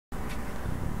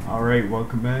Alright,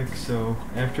 welcome back. So,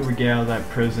 after we get out of that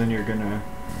prison, you're gonna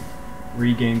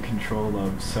regain control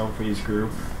of Selfie's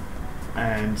group.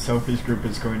 And Selfie's group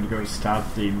is going to go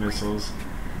stop the missiles.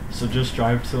 So just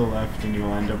drive to the left and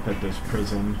you'll end up at this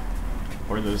prison,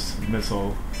 or this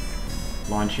missile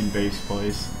launching base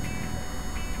place.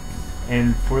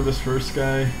 And for this first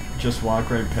guy, just walk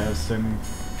right past him.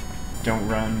 Don't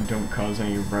run, don't cause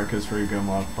any ruckus where you're gonna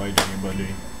want to fight anybody.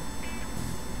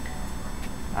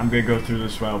 I'm gonna go through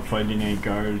this without fighting any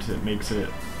guards. It makes it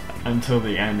until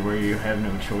the end where you have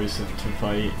no choice to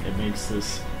fight. It makes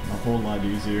this a whole lot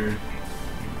easier.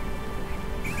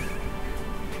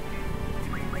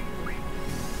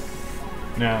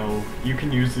 Now, you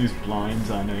can use these blinds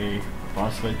on a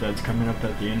boss fight that's coming up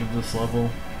at the end of this level.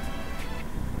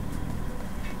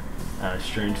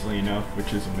 Strangely enough,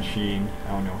 which is a machine.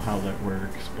 I don't know how that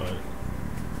works, but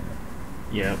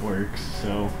yeah, it works.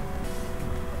 So,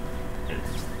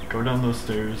 go down those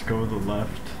stairs, go to the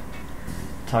left,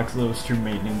 talk to those two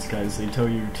maintenance guys. They tell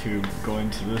you to go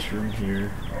into this room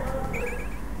here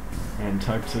and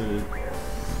talk to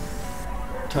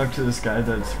this guy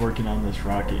that's working on this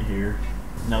rocket here.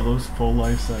 Now those full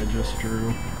lives that I just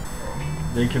drew,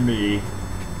 they can be,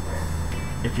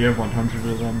 if you have 100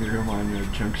 of them, you're going to want to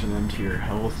junction them to your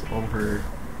health over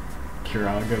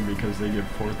Kiraga, because they give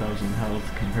 4,000 health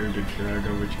compared to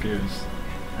Kiraga, which gives,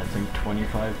 I think,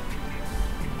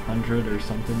 2,500 or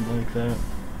something like that.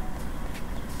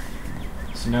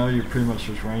 So now you're pretty much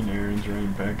just running errands,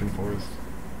 running back and forth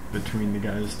between the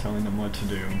guys, telling them what to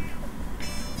do.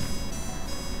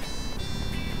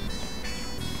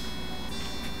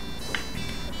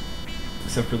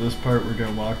 Except for this part, we're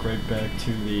going to walk right back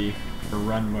to the, or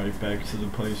run right back to the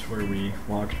place where we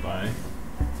walked by.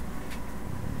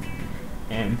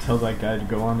 And tell that guy to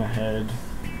go on ahead.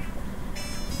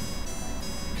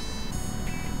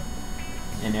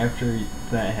 And after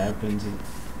that happens,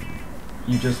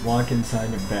 you just walk inside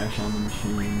and bash on the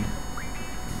machine.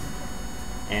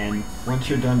 And once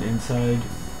you're done inside,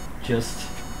 just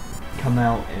come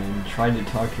out and try to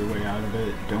talk your way out of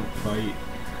it. Don't fight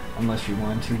unless you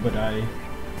want to, but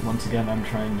once again, I'm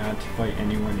trying not to fight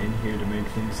anyone in here to make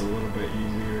things a little bit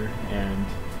easier and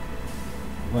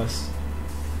less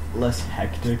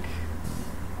hectic,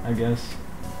 I guess.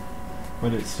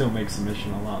 But it still makes the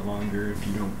mission a lot longer if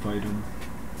you don't fight them.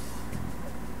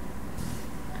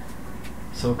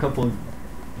 So a couple of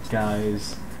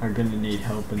guys are gonna need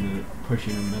help in the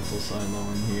pushing a missile silo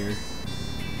in here.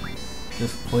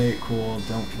 Just play it cool,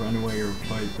 don't run away or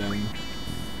fight them,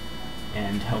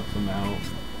 and help them out.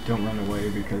 Don't run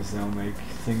away because they'll make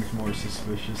things more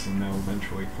suspicious and they'll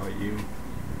eventually fight you.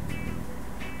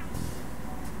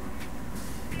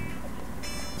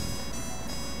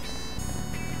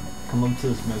 Come up to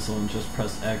this missile and just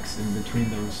press X in between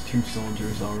those two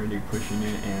soldiers already pushing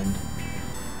it, and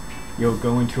you'll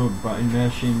go into a button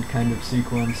mashing kind of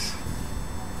sequence.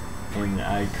 And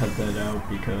I cut that out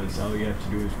because all you have to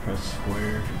do is press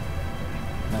square.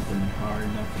 Nothing hard,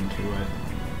 nothing to it.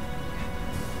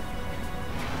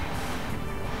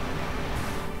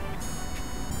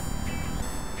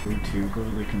 To go to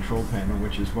the control panel,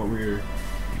 which is what we were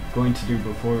going to do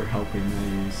before helping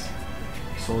these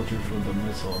soldiers with the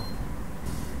missile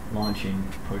launching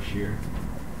push here.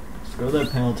 So go to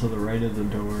that panel to the right of the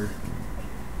door,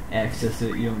 access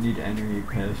it. You don't need to enter your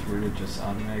password, it just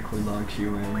automatically locks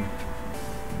you in.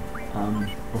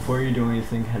 Before you do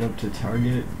anything, head up to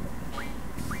target,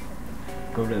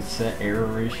 go to set error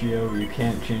ratio. You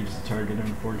can't change the target,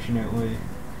 unfortunately.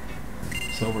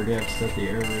 So we're going to have to set the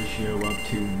error ratio up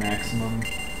to maximum.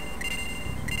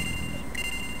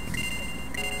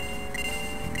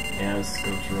 Yeah, this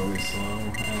goes really slow.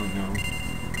 I don't know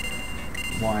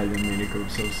why they made it go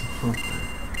so slow.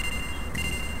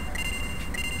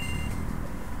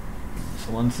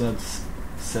 So once that's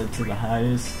set to the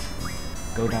highest,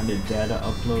 go down to data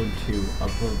upload to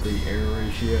upload the error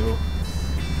ratio.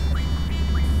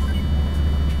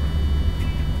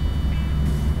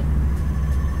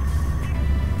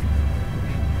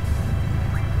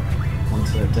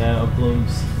 Once that data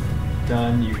upload's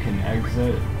done, you can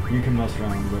exit. You can mess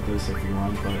around with this if you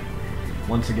want, but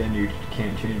once again, you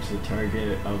can't change the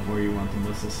target of where you want the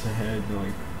missiles to head.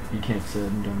 Like, you can't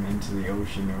send them into the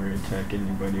ocean or attack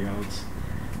anybody else,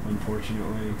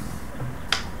 unfortunately.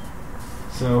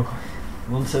 So,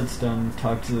 once that's done,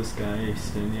 talk to this guy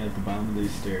standing at the bottom of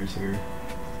these stairs here.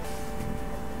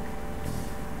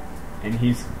 And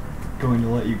he's going to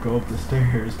let you go up the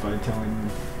stairs by telling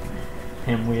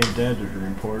him we have data to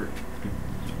report,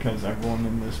 because everyone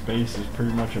in this base is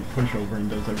pretty much a pushover and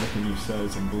does everything he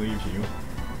says and believes you.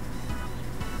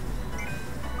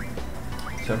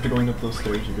 So So after going up those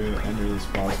stairs, you're gonna enter this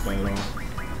boss battle.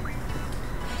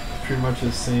 Pretty much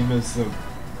the same as the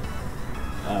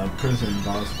prison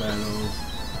boss battles.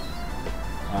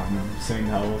 Same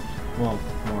health, well,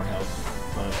 more health,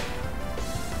 but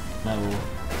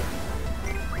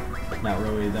not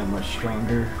really that much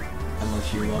stronger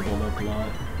unless you leveled up a lot.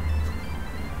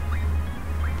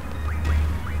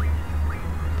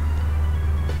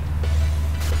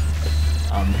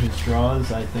 His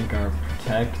draws, I think, are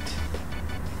Protect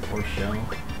or Shell.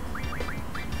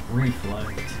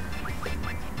 Reflect.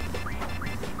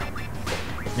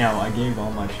 Now, I gave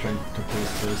all my strength to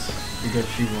Quistis because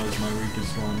she was my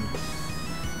weakest one.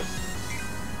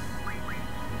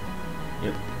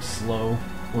 Yep, Slow,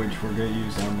 which we're going to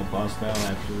use on the boss battle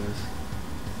after this.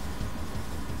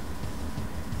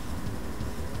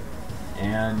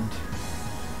 And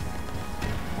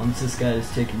once this guy is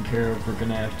taken care of, we're going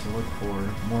to have to look for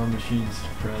more machines to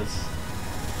press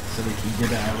so we can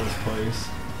get out of this place.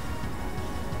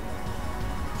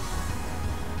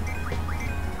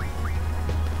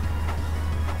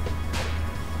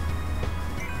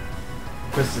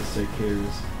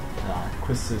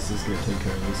 Quistis is gonna take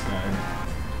care of this guy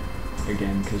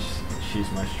again because she's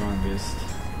my strongest.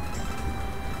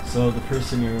 So the first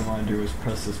thing you want to do is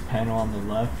press this panel on the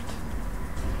left,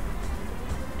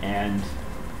 and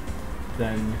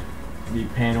then the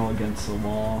panel against the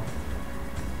wall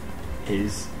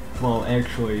is, well,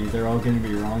 actually they're all gonna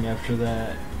be wrong after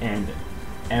that, and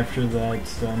after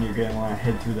that's done you're gonna want to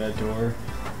head through that door.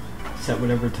 Set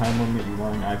whatever time limit you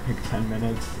want. I picked 10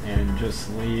 minutes and just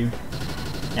leave.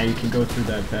 Now you can go through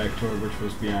that back door which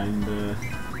was behind the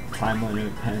time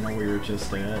limit panel we were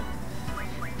just at.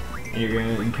 And you're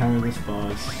going to encounter this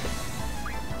boss.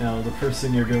 Now the first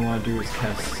thing you're going to want to do is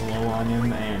cast Slow on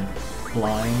him and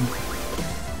Blind,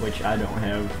 which I don't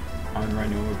have on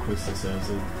right now. Quistis has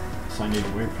it, so I need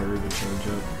to wait for her to charge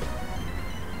up.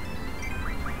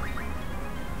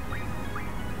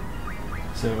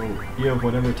 So you have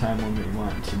whatever time limit you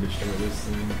want to destroy this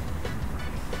thing.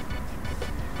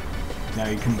 Now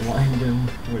you can blind him,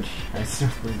 which I still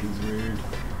think is weird.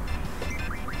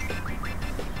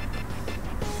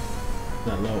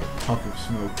 That little puff of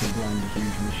smoke can blind a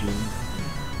huge machine.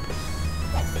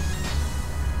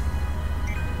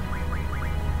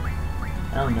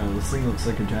 I don't know, this thing looks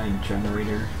like a giant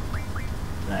generator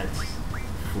that's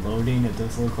floating. It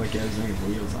doesn't look like it has any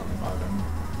wheels on the bottom.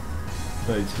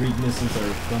 But its weaknesses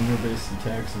are thunder-based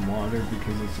attacks and water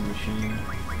because it's a machine.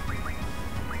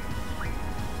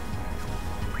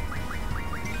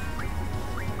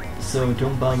 So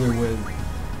don't bother with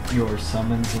your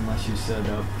summons unless you set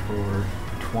up for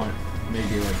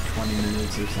maybe like 20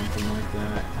 minutes or something like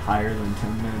that, higher than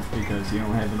 10 minutes, because you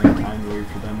don't have enough time to wait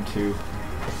for them to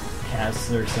cast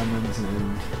their summons,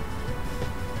 and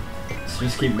so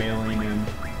just keep mailing him.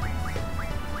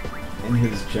 And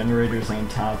his generators on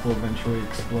top will eventually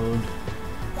explode.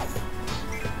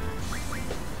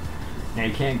 Now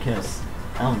you can't cast,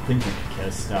 I don't think you can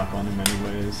cast Stop on him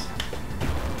anyways.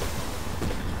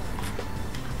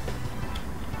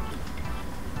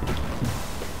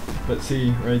 But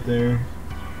see, right there.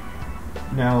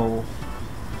 Now,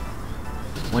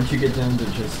 once you get down to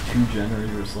just 2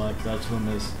 generators left, that's when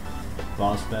this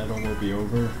boss battle will be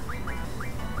over.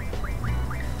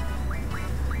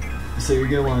 So you're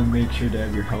going to want to make sure to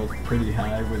have your health pretty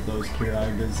high with those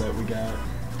Kiragas that we got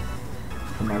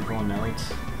from everyone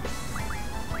else.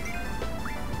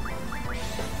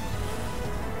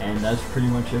 And that's pretty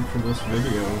much it for this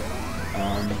video.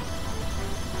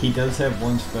 He does have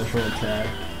one special attack,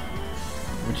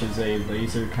 which is a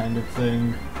laser kind of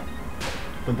thing,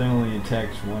 but that only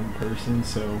attacks one person,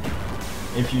 so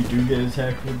if you do get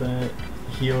attacked with that,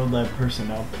 heal that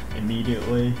person up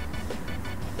immediately,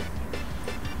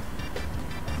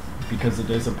 because it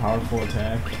is a powerful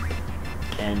attack.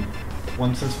 And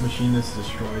once this machine is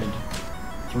destroyed,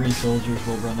 3 soldiers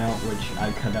will run out, which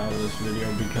I cut out of this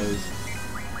video because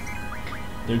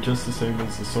they're just the same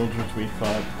as the soldiers we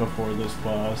fought before this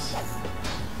boss,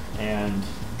 and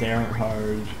they aren't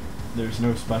hard, there's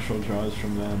no special draws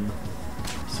from them,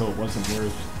 so it wasn't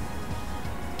worth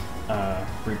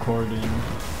recording,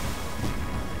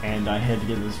 and I had to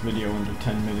get this video under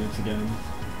 10 minutes again.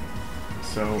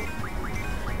 So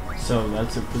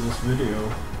that's it for this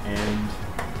video, and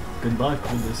good luck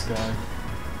with this guy.